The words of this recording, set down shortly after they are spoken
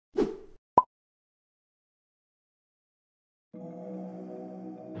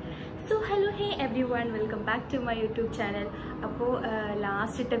So hello, hey everyone, welcome back to my YouTube channel. Appo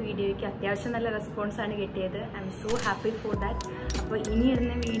last itta video ku atyavasham nalla response aanu kittiyathu. I am so happy for that. Appo ini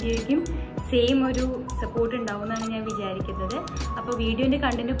irunna video ku same oru support undavunanu njan vicharikkunnathu. Appo video inde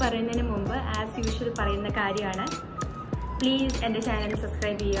content parayunnadinu munpu as usual parayunna karyana, please ende channel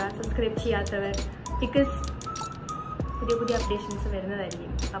subscribe cheyyathavar because പുതിയ updations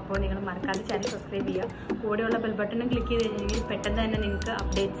വരുന്നതായിരിക്കും. അപ്പോൾ നിങ്ങൾ മറക്കാതെ channel subscribe ചെയ്യുക, കൂടെയുള്ള bell ബട്ടണും click ചെയ്ത് കഴിഞ്ഞെങ്കിൽ പെട്ടെന്ന് തന്നെ നിങ്ങൾക്ക്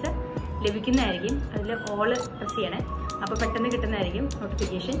അപ്ഡേറ്റ്സ് ലഭിക്കുന്നതായിരിക്കും. അതിൽ ഓൾ പ്രസ് ചെയ്യണേ, അപ്പോൾ പെട്ടെന്ന് കിട്ടുന്നതായിരിക്കും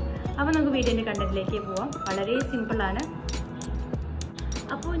നോട്ടിഫിക്കേഷൻ. അപ്പോൾ നമുക്ക് വീഡിയോൻ്റെ കണ്ടന്റിലേക്ക് പോവാം. വളരെ സിമ്പിളാണ്.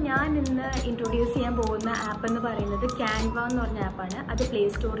 അപ്പോൾ ഞാൻ ഇന്ന് ഇൻട്രൊഡ്യൂസ് ചെയ്യാൻ പോകുന്ന ആപ്പ് എന്ന് പറയുന്നത് ക്യാൻവ എന്ന് പറഞ്ഞ ആപ്പാണ്. അത് പ്ലേ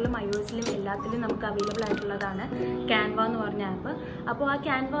സ്റ്റോറിലും iOS-ലും എല്ലാത്തിലും നമുക്ക് അവൈലബിൾ ആയിട്ടുള്ളതാണ് ക്യാൻവ എന്ന് പറഞ്ഞ ആപ്പ്. അപ്പോൾ ആ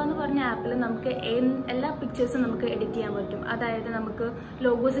ക്യാൻവ എന്ന് പറഞ്ഞ ആപ്പിൽ നമുക്ക് എല്ലാ പിക്ചേഴ്സും നമുക്ക് എഡിറ്റ് ചെയ്യാൻ പറ്റും. അതായത് നമുക്ക്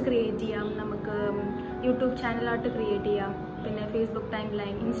ലോഗോസ് ക്രിയേറ്റ് ചെയ്യാം, നമുക്ക് യൂട്യൂബ് ചാനലായിട്ട് ക്രിയേറ്റ് ചെയ്യാം, പിന്നെ Facebook time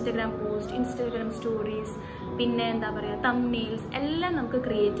line, Instagram post, Instagram stories, പിന്നെ എന്താ പറയുക തംബ്നെയിൽസ് എല്ലാം നമുക്ക്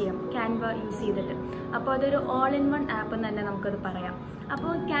ക്രിയേറ്റ് ചെയ്യാം ക്യാൻവ യൂസ് ചെയ്തിട്ട്. അപ്പോൾ അതൊരു ഓൾ ഇൻ വൺ ആപ്പ് എന്ന് തന്നെ നമുക്കത് പറയാം.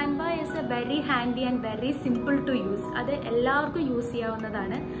 അപ്പോൾ Canva is A very handy and very simple to use. അത് എല്ലാവർക്കും യൂസ്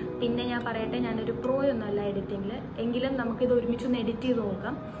ചെയ്യാവുന്നതാണ്. പിന്നെ ഞാൻ പറയട്ടെ, ഞാനൊരു പ്രോ ഒന്നുമല്ല എഡിറ്റിങ്ങിൽ, എങ്കിലും നമുക്കിത് ഒരുമിച്ചൊന്ന് എഡിറ്റ് ചെയ്ത്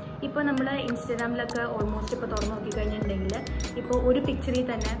നോക്കാം. ഇപ്പോൾ നമ്മൾ ഇൻസ്റ്റാഗ്രാമിലൊക്കെ ഓൾമോസ്റ്റ് ഇപ്പോൾ തുറന്ന് നോക്കിക്കഴിഞ്ഞിട്ടുണ്ടെങ്കിൽ ഇപ്പോൾ ഒരു പിക്ചറിൽ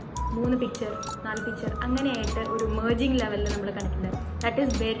തന്നെ 3 പിക്ചർ 4 പിക്ചർ അങ്ങനെയായിട്ട് ഒരു മേർജിങ് ലെവലിൽ നമ്മൾ കണ്ടിട്ടുണ്ട്. That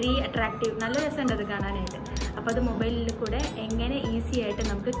is very attractive. നല്ല രസമുണ്ട് അത് കാണാനായിട്ട്. അപ്പോൾ അത് മൊബൈലിൽ കൂടെ എങ്ങനെ ഈസി ആയിട്ട്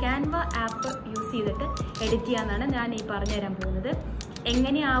നമുക്ക് ക്യാൻവ ആപ്പ് യൂസ് ചെയ്തിട്ട് എഡിറ്റ് ചെയ്യാമെന്നാണ് ഞാൻ ഈ പറഞ്ഞു തരാൻ പോകുന്നത്.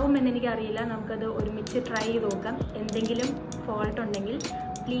 എങ്ങനെയാവുമെന്ന് എനിക്കറിയില്ല, നമുക്കത് ഒരുമിച്ച് ട്രൈ ചെയ്ത് നോക്കാം. എന്തെങ്കിലും ഫോൾട്ട് ഉണ്ടെങ്കിൽ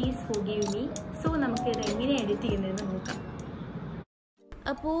പ്ലീസ് ഫോർഗീവ് മീ. സോ നമുക്കിത് എങ്ങനെ എഡിറ്റ് ചെയ്യുന്നതെന്ന് നോക്കാം.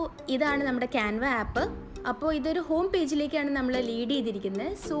 അപ്പോൾ ഇതാണ് നമ്മുടെ ക്യാൻവ ആപ്പ്. അപ്പോൾ ഇതൊരു ഹോം പേജിലേക്കാണ് നമ്മൾ ലീഡ് ചെയ്തിരിക്കുന്നത്.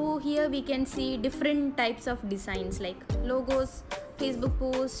 So here we can see different types of designs like logos, Facebook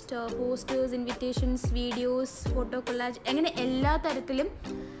post, posters, invitations, videos, photo collage, അങ്ങനെ എല്ലാ തരത്തിലും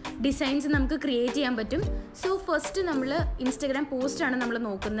ഡിസൈൻസ് നമുക്ക് ക്രിയേറ്റ് ചെയ്യാൻ പറ്റും. സോ ഫസ്റ്റ് നമ്മൾ ഇൻസ്റ്റഗ്രാം പോസ്റ്റാണ് നമ്മൾ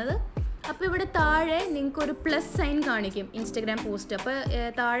നോക്കുന്നത്. അപ്പോൾ ഇവിടെ താഴെ നിങ്ങൾക്കൊരു പ്ലസ് സൈൻ കാണിക്കും ഇൻസ്റ്റഗ്രാം പോസ്റ്റ്. അപ്പോൾ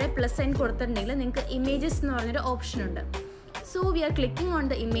താഴെ പ്ലസ് സൈൻ കൊടുത്തിട്ടുണ്ടെങ്കിൽ നിങ്ങൾക്ക് ഇമേജസ് എന്ന് പറഞ്ഞൊരു ഓപ്ഷൻ ഉണ്ട്. So we R clicking on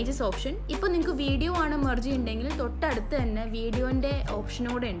the images option. ഇപ്പോൾ നിങ്ങൾക്ക് വീഡിയോ ആണ് മെർജ് ചെയ്യുന്നുണ്ടെങ്കിൽ തൊട്ടടുത്ത് തന്നെ വീഡിയോൻ്റെ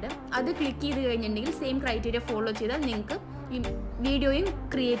ഓപ്ഷനും കൂടെ ഉണ്ട്. അത് ക്ലിക്ക് ചെയ്ത് കഴിഞ്ഞിട്ടുണ്ടെങ്കിൽ സെയിം ക്രൈറ്റീരിയ ഫോളോ ചെയ്താൽ നിങ്ങൾക്ക് വീഡിയോയും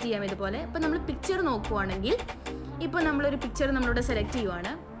ക്രിയേറ്റ് ചെയ്യാം ഇതുപോലെ. ഇപ്പോൾ നമ്മൾ പിക്ചർ നോക്കുവാണെങ്കിൽ ഇപ്പോൾ നമ്മളൊരു പിക്ചർ നമ്മളിവിടെ സെലക്ട്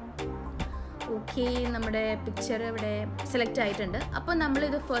ചെയ്യുവാണ്. ഓക്കെ, നമ്മുടെ പിക്ചർ ഇവിടെ സെലക്ട് ആയിട്ടുണ്ട്. അപ്പോൾ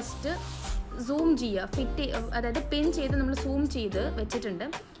നമ്മളിത് ഫസ്റ്റ് സൂം ചെയ്യുക, അതായത് പിൻ ചെയ്ത് നമ്മൾ സൂം ചെയ്ത് വെച്ചിട്ടുണ്ട്.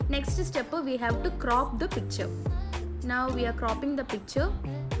 Next step we have to crop the picture. Now we are cropping the picture.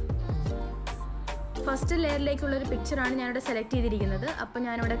 First ലെയറിലേക്കുള്ളൊരു പിക്ചറാണ് ഞാനിവിടെ സെലക്ട് ചെയ്തിരിക്കുന്നത്. അപ്പോൾ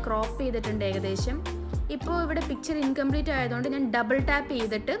ഞാനിവിടെ ക്രോപ്പ് ചെയ്തിട്ടുണ്ട് ഏകദേശം. ഇപ്പോൾ ഇവിടെ പിക്ചർ ഇൻകംപ്ലീറ്റ് ആയതുകൊണ്ട് ഞാൻ ഡബിൾ ടാപ്പ്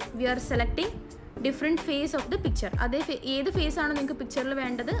ചെയ്തിട്ട് V R selecting different face of the picture. അതേ ഏത് ഫേസ് ആണോ നിങ്ങൾക്ക് പിക്ചറിൽ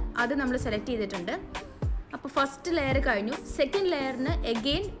വേണ്ടത് അത് നമ്മൾ സെലക്ട് ചെയ്തിട്ടുണ്ട്. അപ്പോൾ ഫസ്റ്റ് ലെയർ കഴിഞ്ഞു. സെക്കൻഡ് ലെയറിന്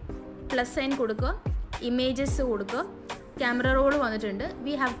എഗെയിൻ പ്ലസ് സൈൻ കൊടുക്കുക, ഇമേജസ് കൊടുക്കുക, ക്യാമറ റോൾ വന്നിട്ടുണ്ട്.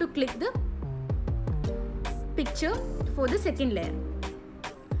 We have to click the picture for the second layer.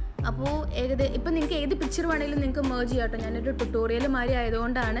 അപ്പോൾ ഇപ്പം നിങ്ങൾക്ക് ഏത് പിക്ചർ വേണമെങ്കിലും നിങ്ങൾക്ക് മെർജ് ചെയ്യാം കേട്ടോ. ഞാനൊരു ട്യൂട്ടോറിയൽ മാതിരി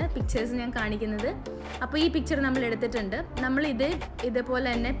ആയതുകൊണ്ടാണ് പിക്ചേഴ്സ് ഞാൻ കാണിക്കുന്നത്. അപ്പോൾ ഈ പിക്ചർ നമ്മൾ എടുത്തിട്ടുണ്ട്. നമ്മൾ ഇതേപോലെ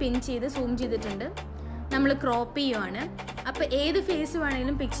തന്നെ പിൻ ചെയ്ത് സൂം ചെയ്തിട്ടുണ്ട്. നമ്മൾ ക്രോപ്പ് ചെയ്യുവാണ്. അപ്പോൾ ഏത് ഫേസ്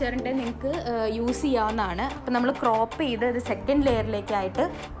വേണമെങ്കിലും പിക്ചറിൻ്റെ നിങ്ങൾക്ക് യൂസ് ചെയ്യാവുന്നതാണ്. അപ്പോൾ നമ്മൾ ക്രോപ്പ് ചെയ്ത് ഇത് സെക്കൻഡ് ലെയറിലേക്കായിട്ട്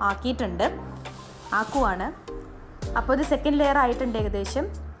ആക്കുവാണ്. അപ്പോൾ ഇത് സെക്കൻഡ് ലെയർ ആയിട്ടുണ്ട് ഏകദേശം.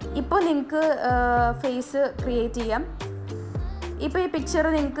 ഇപ്പോൾ നിങ്ങൾക്ക് ഫേസ് ക്രിയേറ്റ് ചെയ്യാം. ഇപ്പോൾ ഈ പിക്ചർ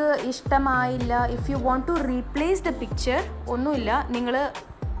നിങ്ങൾക്ക് ഇഷ്ടമായില്ല, if you want to replace the picture, ഒന്നുമില്ല, നിങ്ങൾ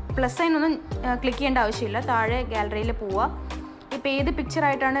പ്ലസ് സൈൻ ഒന്നും ക്ലിക്ക് ചെയ്യേണ്ട ആവശ്യമില്ല. താഴെ ഗാലറിയിൽ പോവുക. ഇപ്പോൾ ഏത്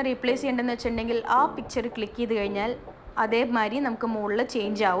പിക്ചറായിട്ടാണ് റീപ്ലേസ് ചെയ്യേണ്ടതെന്ന് വെച്ചിട്ടുണ്ടെങ്കിൽ ആ പിക്ചർ ക്ലിക്ക് ചെയ്ത് കഴിഞ്ഞാൽ അതേമാതിരി നമുക്ക് മുകളിൽ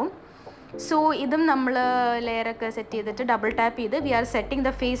ചേഞ്ച് ആവും. സോ ഇതും നമ്മൾ ലെയറൊക്കെ സെറ്റ് ചെയ്തിട്ട് ഡബിൾ ടാപ്പ് ചെയ്ത് V R setting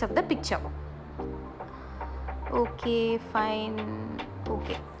the face of the picture. Okay, fine.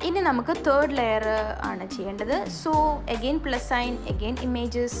 Okay, ഇനി നമുക്ക് തേർഡ് ലെയർ ആണ് ചെയ്യേണ്ടത്. So again plus sine, again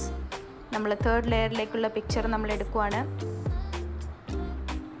images, നമ്മൾ തേർഡ് ലെയറിലേക്കുള്ള പിക്ചർ നമ്മൾ എടുക്കുവാണ്.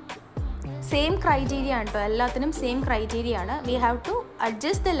 സെയിം ക്രൈറ്റീരിയ ആണ് കേട്ടോ, എല്ലാത്തിനും സെയിം ക്രൈറ്റീരിയ ആണ്. We have to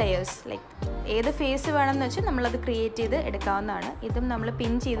adjust the layers. Like ഏത് ഫേസ് വേണമെന്ന് വെച്ചാൽ നമ്മളത് ക്രിയേറ്റ് ചെയ്ത് എടുക്കാവുന്നതാണ്. ഇതും നമ്മൾ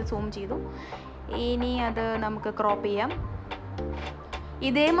പിൻ ചെയ്ത് സൂം ചെയ്തു. ഇനി അത് നമുക്ക് ക്രോപ്പ് ചെയ്യാം.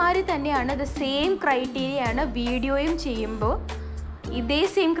 ഇതേമാതിരി തന്നെയാണ്, ഇത് സെയിം ക്രൈറ്റീരിയ ആണ് വീഡിയോയും ചെയ്യുമ്പോൾ. ഇതേ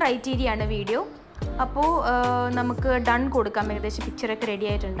സെയിം ക്രൈറ്റീരിയ ആണ് വീഡിയോ. അപ്പോൾ നമുക്ക് ഡൺ കൊടുക്കാം. ഏകദേശം പിക്ചറൊക്കെ റെഡി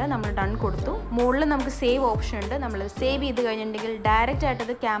ആയിട്ടുണ്ട്. നമ്മൾ ഡൺ കൊടുത്തു. മുകളിൽ നമുക്ക് സേവ് ഓപ്ഷൻ ഉണ്ട്. നമ്മൾ സേവ് ചെയ്ത് കഴിഞ്ഞിട്ടുണ്ടെങ്കിൽ ഡയറക്റ്റ്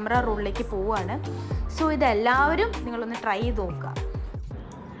ആയിട്ടത് ക്യാമറ റോളിലേക്ക് പോവുകയാണ്. സോ ഇതെല്ലാവരും നിങ്ങളൊന്ന് ട്രൈ ചെയ്ത് നോക്കുക.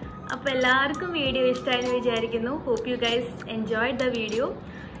 അപ്പോൾ എല്ലാവർക്കും വീഡിയോ ഇഷ്ടമായെന്ന് വിചാരിക്കുന്നു. Hope you guys enjoyed the video.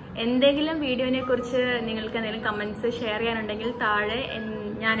 എന്തെങ്കിലും വീഡിയോനെ കുറിച്ച് നിങ്ങൾക്ക് എന്തെങ്കിലും കമൻറ്റ്സ് ഷെയർ ചെയ്യാനുണ്ടെങ്കിൽ താഴെ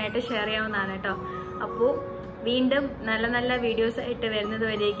ഞാനായിട്ട് ഷെയർ ചെയ്യാവുന്നതാണ് കേട്ടോ. അപ്പോൾ വീണ്ടും നല്ല നല്ല വീഡിയോസ് ആയിട്ട് വരുന്നത്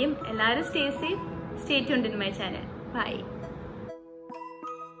വരേക്കും എല്ലാവരും stay safe, stay tuned in my channel. By.